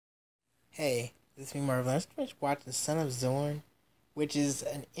Hey, this is me, Marvin. I just finished watching Son of Zorn, which is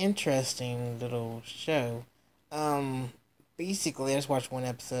an interesting little show. Um, basically, I just watched one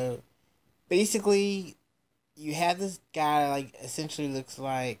episode. Basically, you have this guy like essentially looks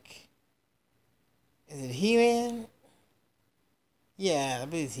like is it He Man? Yeah, I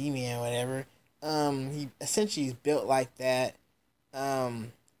believe it's He Man, whatever. He essentially is built like that.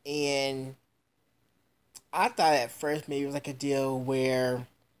 Um, and I thought at first maybe it was like a deal where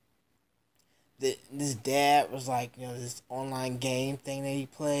this dad was like, this online game thing that he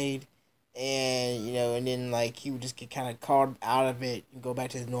played, and and then like he would just get kind of called out of it and go back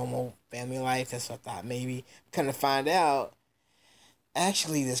to his normal family life. That's what I thought maybe. Kind of find out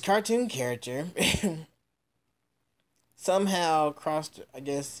actually this cartoon character somehow crossed. I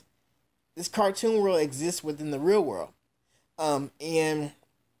guess this cartoon world exists within the real world. And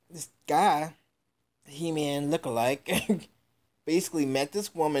this guy, He Man lookalike, basically met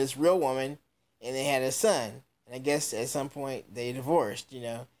this woman, this real woman, and they had a son. And I guess at some point they divorced,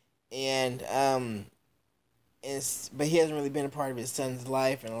 and but he hasn't really been a part of his son's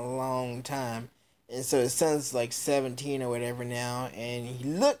life in a long time. And so his son's like 17 or whatever now, and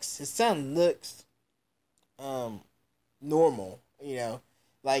his son looks um normal,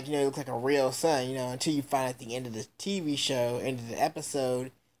 like he looks like a real son, until you find at the end of the TV show, end of the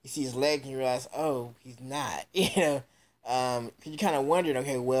episode, you see his leg and you realize, oh, he's not, because you kind of wondered,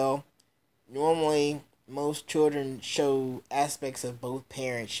 okay, well, normally most children show aspects of both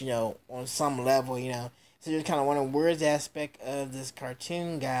parents, on some level, so you're kind of wondering where's the aspect of this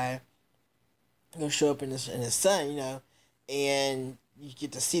cartoon guy gonna show up in his son, and you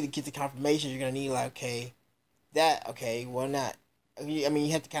get to see get the confirmation you're gonna need, like, okay, well, not. I mean,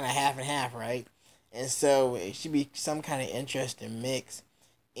 you have to kind of half and half, right? And so it should be some kind of interesting mix.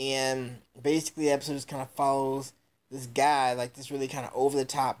 And basically, the episode just kind of follows this guy, like this really kind of over the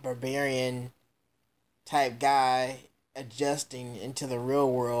top barbarian type guy, adjusting into the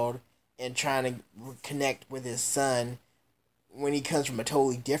real world and trying to connect with his son when he comes from a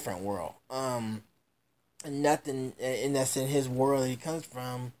totally different world. And nothing in that's in his world that he comes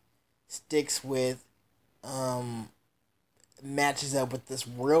from sticks with um matches up with this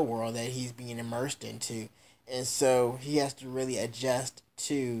real world that he's being immersed into. And so he has to really adjust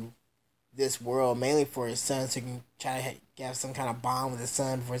to this world, mainly for his son, so he can try to have some kind of bond with his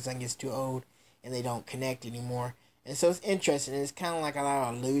son before his son gets too old and they don't connect anymore. And so it's interesting. It's kind of like a lot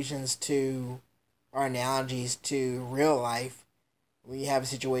of allusions to, or analogies to, real life. When you have a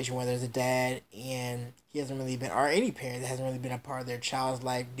situation where there's a dad and he hasn't really been, or any parent that hasn't really been a part of their child's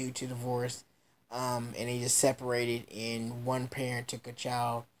life due to divorce, and they just separated, and one parent took a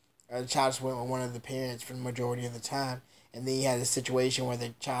child, or the child just went with one of the parents for the majority of the time, and then you have a situation where the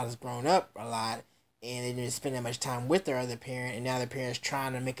child has grown up a lot, and they didn't spend that much time with their other parent, and now the parent's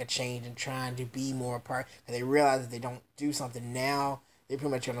trying to make a change and trying to be more a part, and they realize if they don't do something now, they're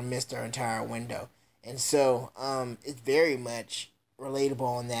pretty much gonna miss their entire window. And so, it's very much relatable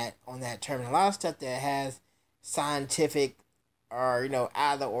on that term, and a lot of stuff that has scientific or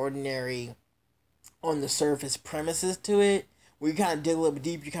out of the ordinary on the surface premises to it, where you kind of dig a little bit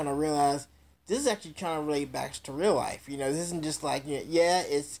deep, you kind of realize this is actually kind of relate back to real life. This isn't just like, yeah,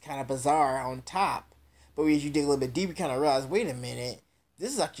 it's kind of bizarre on top, but as you dig a little bit deep, you kind of realize, wait a minute,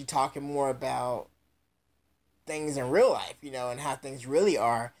 this is actually talking more about things in real life, and how things really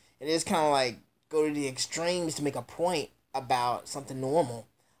are. And it's kind of like go to the extremes to make a point about something normal.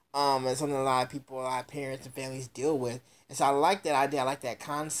 And something a lot of people, a lot of parents and families deal with. And so I like that idea. I like that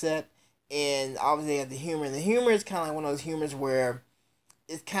concept. And obviously, they have the humor. And the humor is kind of like one of those humors where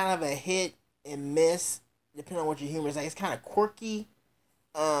it's kind of a hit and miss, depending on what your humor is like. It's kind of quirky,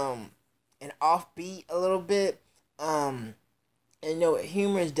 and offbeat a little bit. And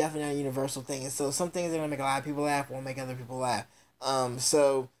humor is definitely a universal thing. And so some things that are gonna make a lot of people laugh won't make other people laugh.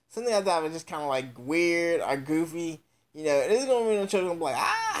 So something I thought was just kind of like weird or goofy. It is gonna be no children gonna be like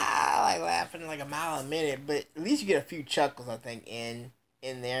like laughing like a mile a minute, but at least you get a few chuckles, I think, in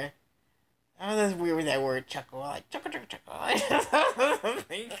there. Oh, that's weird with that word chuckle. Like chuckle, chuckle, chuckle. I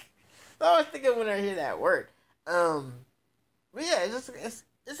always thinking when I hear that word. But yeah, it's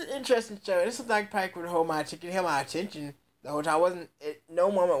an interesting show. It's something I probably could hold my attention the whole time. I wasn't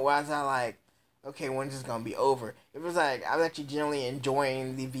no moment was I like, okay, when's this gonna be over? It was like I was actually generally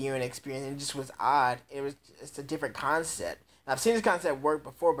enjoying the viewing experience. And it just was odd. It's a different concept. And I've seen this concept work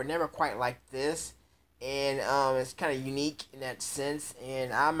before, but never quite like this. And it's kind of unique in that sense.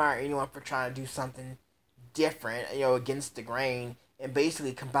 And I admire anyone for trying to do something different, against the grain, and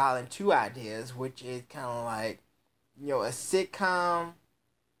basically compiling two ideas, which is kind of like, a sitcom,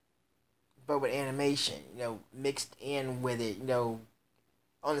 but with animation, mixed in with it,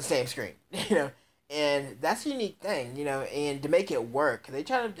 on the same screen, you know, and that's a unique thing, you know, and to make it work, they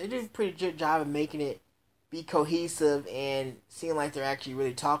do a pretty good job of making it be cohesive and seem like they're actually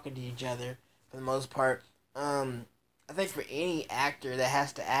really talking to each other for the most part. I think for any actor that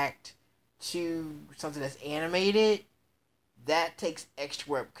has to act to something that's animated, that takes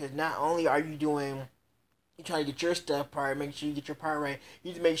extra work because not only are you trying to get your stuff part, make sure you get your part right. You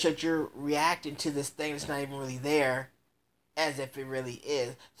need to make sure that you're reacting to this thing that's not even really there as if it really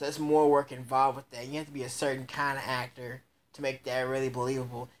is. So there's more work involved with that. You have to be a certain kind of actor to make that really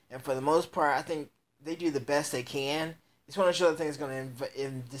believable. And for the most part, I think they do the best they can. Just want to show the thing is going to,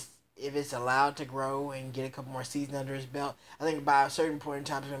 if it's allowed to grow and get a couple more seasons under his belt, I think by a certain point in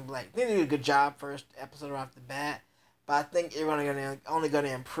time, it's going to be like, they did a good job first episode off the bat. But I think it's only going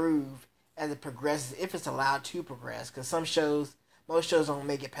to improve as it progresses, if it's allowed to progress. Because most shows don't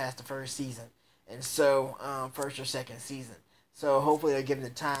make it past the first season. And so, first or second season. So hopefully they're given the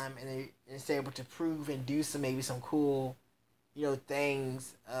time and it's able to prove and do maybe some cool, you know,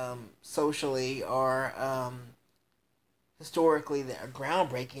 things socially or historically that are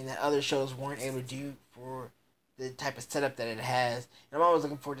groundbreaking that other shows weren't able to do for the type of setup that it has. And I'm always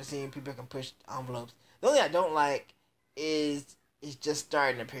looking forward to seeing people can push envelopes. The only thing I don't like is it's just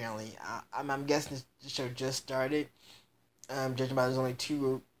starting apparently. I'm guessing the show just started. Judging by there's only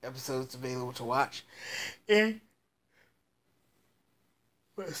 2 episodes available to watch. And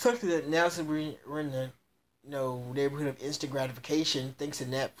but it's something that now since we're in the neighborhood of instant gratification, thanks to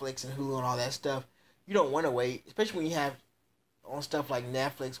Netflix and Hulu and all that stuff, you don't want to wait, especially when you have on stuff like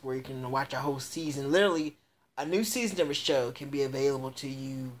Netflix where you can watch a whole season. Literally, a new season of a show can be available to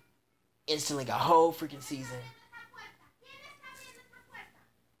you instantly, like a whole freaking season.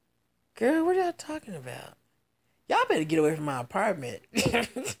 Girl, what are y'all talking about? Y'all better get away from my apartment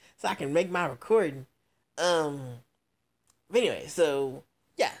so I can make my recording. But anyway, so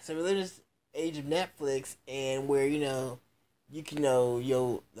yeah, so we live in this age of Netflix, and where you can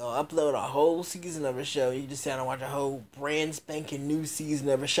they'll upload a whole season of a show. You just sit down and watch a whole brand spanking new season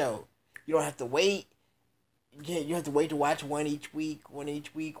of a show. You don't have to wait. You have to wait to watch one each week.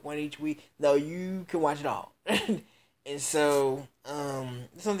 No, you can watch it all. And so,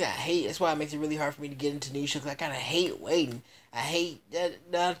 it's something I hate. That's why it makes it really hard for me to get into new shows. I kind of hate waiting. I hate that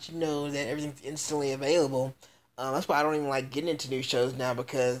that everything's instantly available. That's why I don't even like getting into new shows now,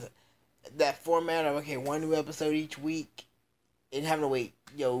 because that format of, okay, one new episode each week and having to wait,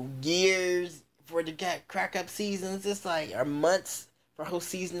 years for it to crack up seasons. It's like, or months for a whole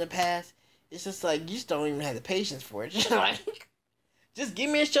season to pass. It's just like, you just don't even have the patience for it. Just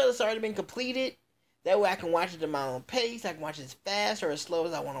give me a show that's already been completed. That way I can watch it at my own pace. I can watch it as fast or as slow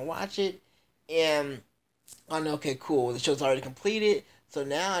as I want to watch it. And I know, okay, cool, the show's already completed. So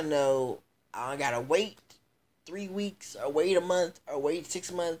now I know I gotta wait 3 weeks, or wait a month, or wait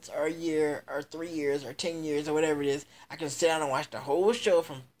 6 months, or a year, or 3 years, or 10 years, or whatever it is. I can sit down and watch the whole show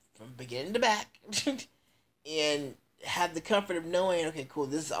from beginning to back. And have the comfort of knowing, okay, cool,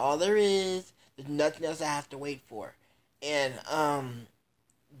 this is all there is. There's nothing else I have to wait for. And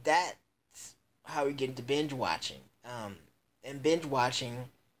that's how we get into binge watching. And binge watching,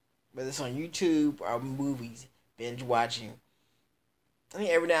 whether it's on YouTube or movies, binge watching, I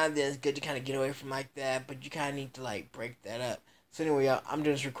mean, every now and then it's good to kind of get away from like that, but you kind of need to break that up. So anyway, y'all, I'm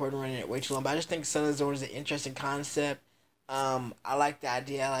doing this recording running it way too long, but I just think Son of Zorn is an interesting concept. I like the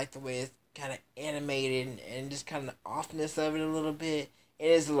idea. I like the way it's kind of animated and just kind of the offness of it a little bit.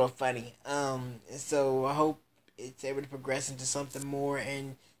 It is a little funny. And so I hope it's able to progress into something more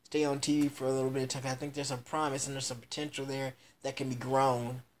and stay on TV for a little bit of time. I think there's some promise and there's some potential there that can be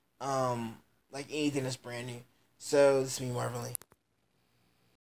grown, like anything that's brand new. So this is me, Marvin.